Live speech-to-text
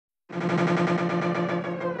Hey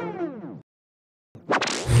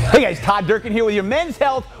guys, Todd Durkin here with your Men's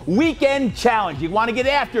Health Weekend Challenge. You want to get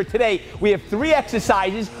after it today. We have 3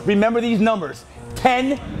 exercises. Remember these numbers: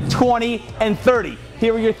 10, 20, and 30.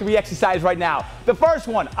 Here are your 3 exercises right now. The first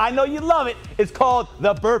one, I know you love it, it's called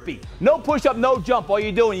the burpee. No push-up, no jump. All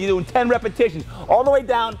you're doing 10 repetitions. All the way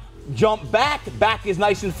down, jump back. Back is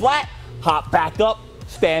nice and flat. Hop back up,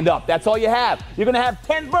 stand up. That's all you have. You're going to have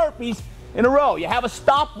 10 burpees in a row. You have a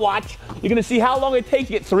stopwatch. You're going to see how long it takes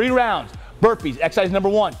to get 3 rounds. Burpees, exercise number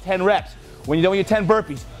 1, 10 reps. When you're done with your 10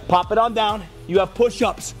 burpees, pop it on down. You have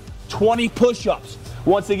push-ups, 20 push-ups.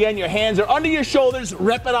 Once again, your hands are under your shoulders,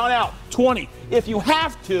 rep it on out, 20. If you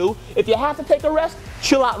have to take a rest,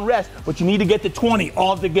 chill out and rest, but you need to get to 20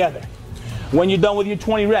 all together. When you're done with your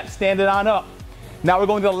 20 reps, stand it on up. Now we're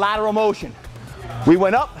going to the lateral motion. We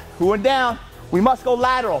went up, we went down, we must go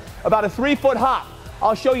lateral, about a 3-foot hop.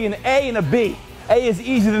 I'll show you an A and a B. A is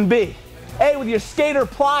easier than B. A, with your skater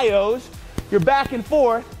plyos, you're back and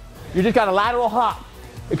forth, you just got a lateral hop.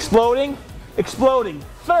 Exploding, exploding.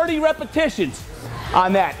 30 repetitions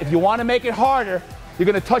on that. If you want to make it harder, you're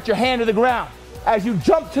going to touch your hand to the ground. As you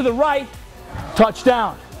jump to the right, touch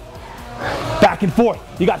down. Back and forth.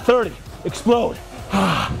 You got 30. Explode.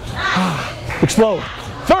 Explode.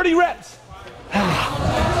 30 reps.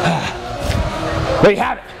 There you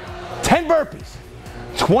have it. 10 burpees,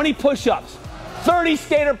 20 push-ups, 30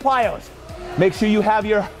 skater plyos. Make sure you have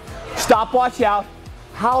your stopwatch out.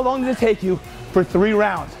 How long does it take you for 3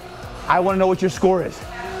 rounds? I want to know what your score is.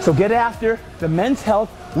 So get after the Men's Health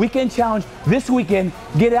Weekend Challenge this weekend.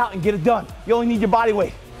 Get out and get it done. You only need your body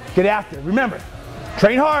weight. Get after it. Remember,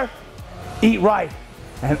 train hard, eat right,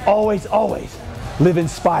 and always, always live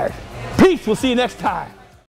inspired. Peace. We'll see you next time.